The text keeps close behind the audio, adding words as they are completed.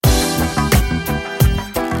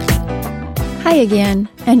Hi again,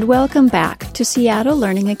 and welcome back to Seattle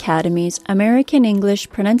Learning Academy's American English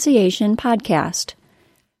Pronunciation Podcast.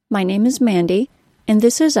 My name is Mandy, and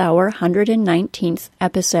this is our 119th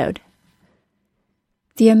episode.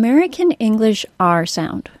 The American English R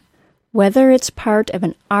sound, whether it's part of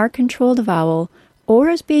an R-controlled vowel or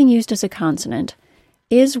is being used as a consonant,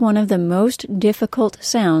 is one of the most difficult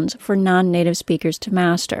sounds for non-native speakers to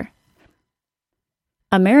master.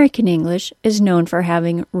 American English is known for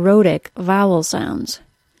having rhotic vowel sounds.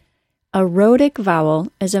 A rhotic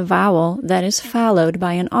vowel is a vowel that is followed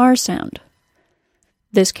by an R sound.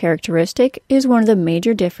 This characteristic is one of the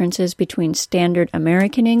major differences between standard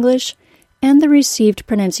American English and the received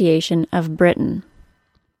pronunciation of Britain.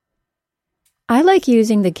 I like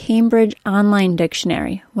using the Cambridge Online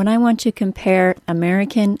Dictionary when I want to compare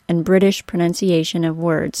American and British pronunciation of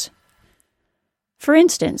words. For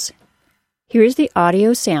instance, here's the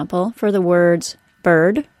audio sample for the words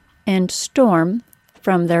bird and storm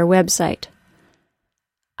from their website.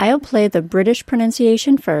 I'll play the British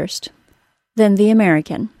pronunciation first, then the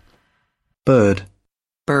American. Bird.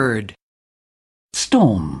 Bird.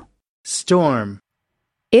 Storm. Storm.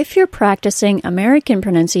 If you're practicing American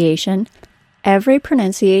pronunciation, every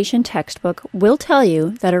pronunciation textbook will tell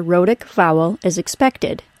you that a rhotic vowel is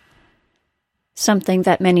expected. Something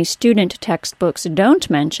that many student textbooks don't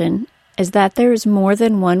mention is that there is more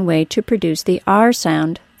than one way to produce the R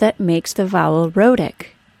sound that makes the vowel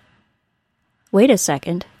rhotic. Wait a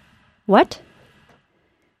second. What?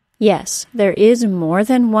 Yes, there is more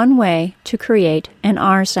than one way to create an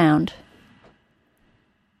R sound.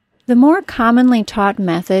 The more commonly taught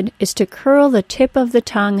method is to curl the tip of the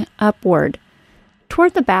tongue upward,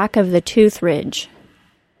 toward the back of the tooth ridge.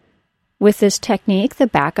 With this technique, the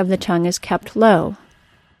back of the tongue is kept low.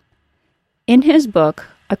 In his book,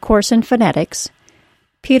 A Course in Phonetics,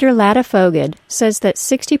 Peter Ladefoged says that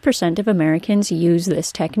 60% of Americans use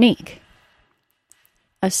this technique.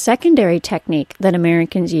 A secondary technique that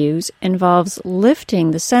Americans use involves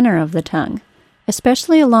lifting the center of the tongue,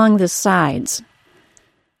 especially along the sides.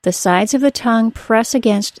 The sides of the tongue press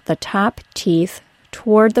against the top teeth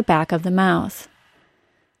toward the back of the mouth.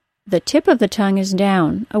 The tip of the tongue is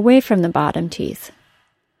down, away from the bottom teeth.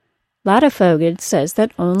 Ladefoged says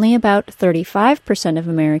that only about 35% of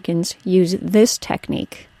Americans use this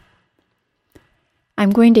technique. I'm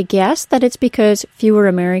going to guess that it's because fewer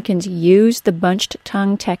Americans use the bunched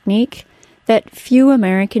tongue technique that few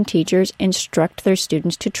American teachers instruct their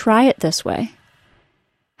students to try it this way.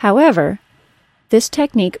 However, this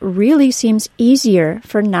technique really seems easier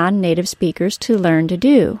for non-native speakers to learn to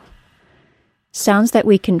do. Sounds that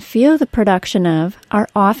we can feel the production of are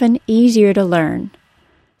often easier to learn.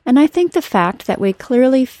 And I think the fact that we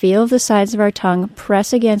clearly feel the sides of our tongue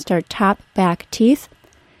press against our top back teeth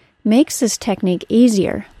makes this technique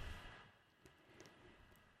easier.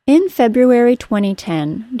 In February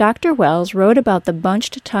 2010, Dr. Wells wrote about the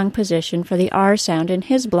bunched tongue position for the R sound in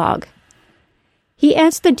his blog. He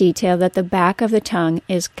adds the detail that the back of the tongue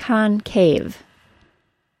is concave.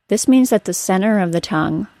 This means that the center of the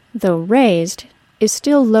tongue, though raised, is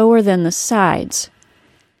still lower than the sides.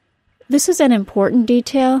 This is an important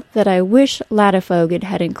detail that I wish Ladefoged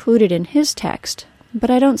had included in his text,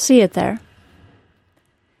 but I don't see it there.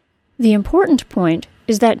 The important point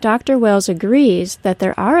is that Dr. Wells agrees that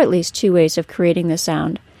there are at least two ways of creating the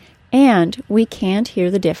sound, and we can't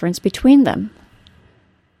hear the difference between them.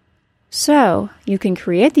 So, you can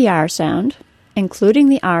create the R sound, including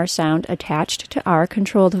the R sound attached to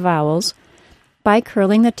R-controlled vowels, by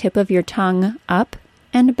curling the tip of your tongue up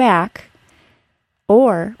and back,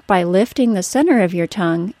 or by lifting the center of your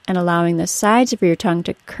tongue and allowing the sides of your tongue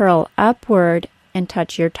to curl upward and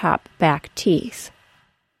touch your top back teeth.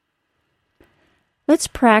 Let's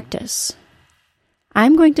practice.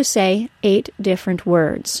 I'm going to say 8 different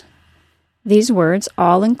words. These words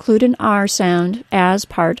all include an R sound as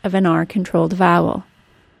part of an R-controlled vowel.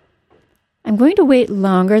 I'm going to wait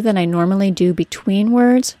longer than I normally do between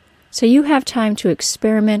words, so you have time to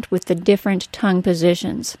experiment with the different tongue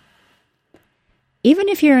positions. Even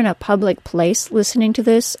if you're in a public place listening to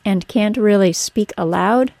this and can't really speak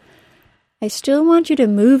aloud, I still want you to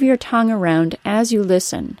move your tongue around as you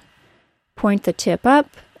listen. Point the tip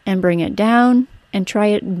up and bring it down, and try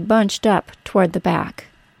it bunched up toward the back.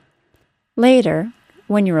 Later,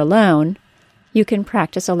 when you're alone, you can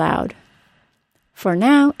practice aloud. For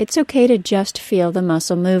now, it's okay to just feel the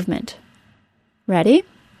muscle movement. Ready?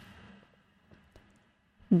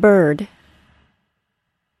 Bird.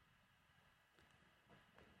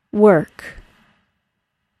 Work.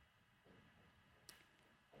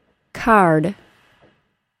 Card.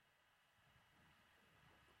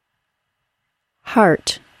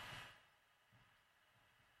 Heart.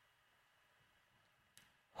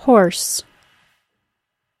 horse,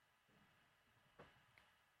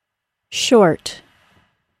 short,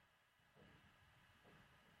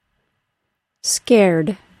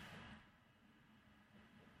 scared,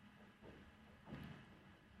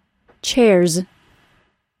 chairs.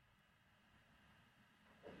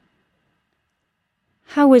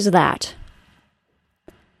 How is that?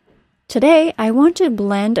 Today, I want to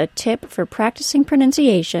blend a tip for practicing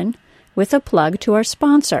pronunciation with a plug to our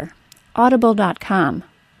sponsor, Audible.com.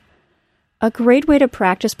 A great way to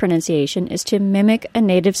practice pronunciation is to mimic a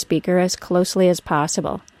native speaker as closely as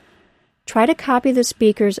possible. Try to copy the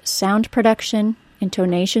speaker's sound production,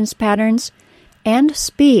 intonations patterns, and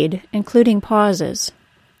speed, including pauses.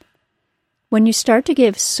 When you start to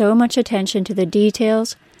give so much attention to the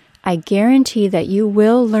details, I guarantee that you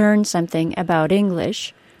will learn something about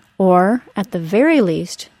English, or, at the very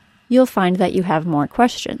least, you'll find that you have more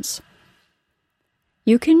questions.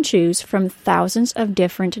 You can choose from thousands of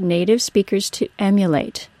different native speakers to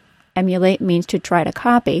emulate. Emulate means to try to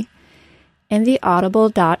copy, in the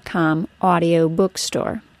Audible.com audio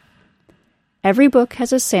bookstore. Every book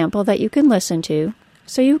has a sample that you can listen to,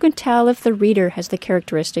 so you can tell if the reader has the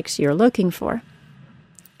characteristics you're looking for.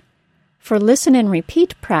 For listen and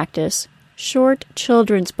repeat practice, short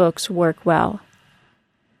children's books work well.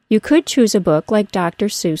 You could choose a book like Dr.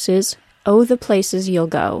 Seuss's Oh, the Places You'll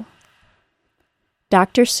Go.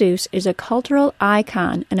 Dr. Seuss is a cultural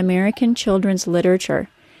icon in American children's literature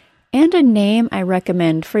and a name I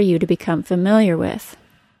recommend for you to become familiar with.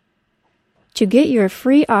 To get your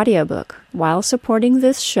free audiobook while supporting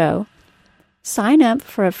this show, sign up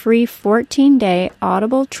for a free 14-day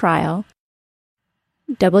Audible trial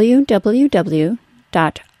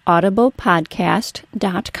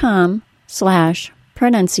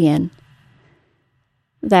www.audiblepodcast.com/pronuncian.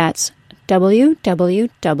 That's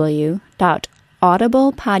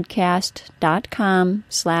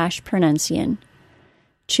www.audiblepodcast.com/pronuncian.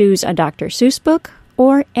 Choose a Dr. Seuss book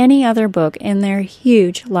or any other book in their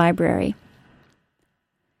huge library.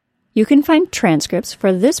 You can find transcripts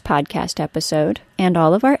for this podcast episode and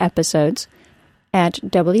all of our episodes at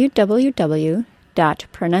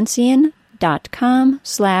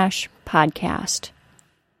www.pronuncian.com/podcast.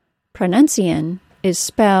 Pronuncian is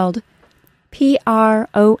spelled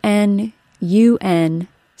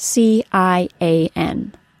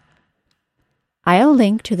PRONUNCIAN. I'll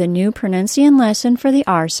link to the new pronuncian lesson for the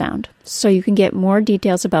R sound, so you can get more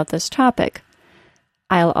details about this topic.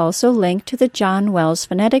 I'll also link to the John Wells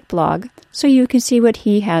phonetic blog, so you can see what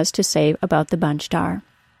he has to say about the bunched R.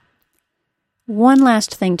 One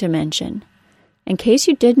last thing to mention. In case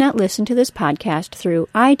you did not listen to this podcast through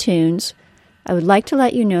iTunes, I would like to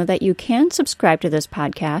let you know that you can subscribe to this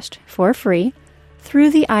podcast for free through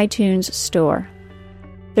the iTunes Store.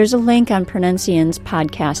 There's a link on Pronuncian's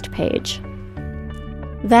podcast page.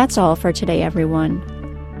 That's all for today, everyone.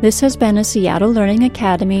 This has been a Seattle Learning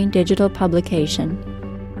Academy digital publication.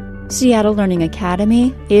 Seattle Learning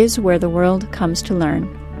Academy is where the world comes to learn.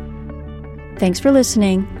 Thanks for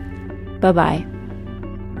listening. Bye-bye.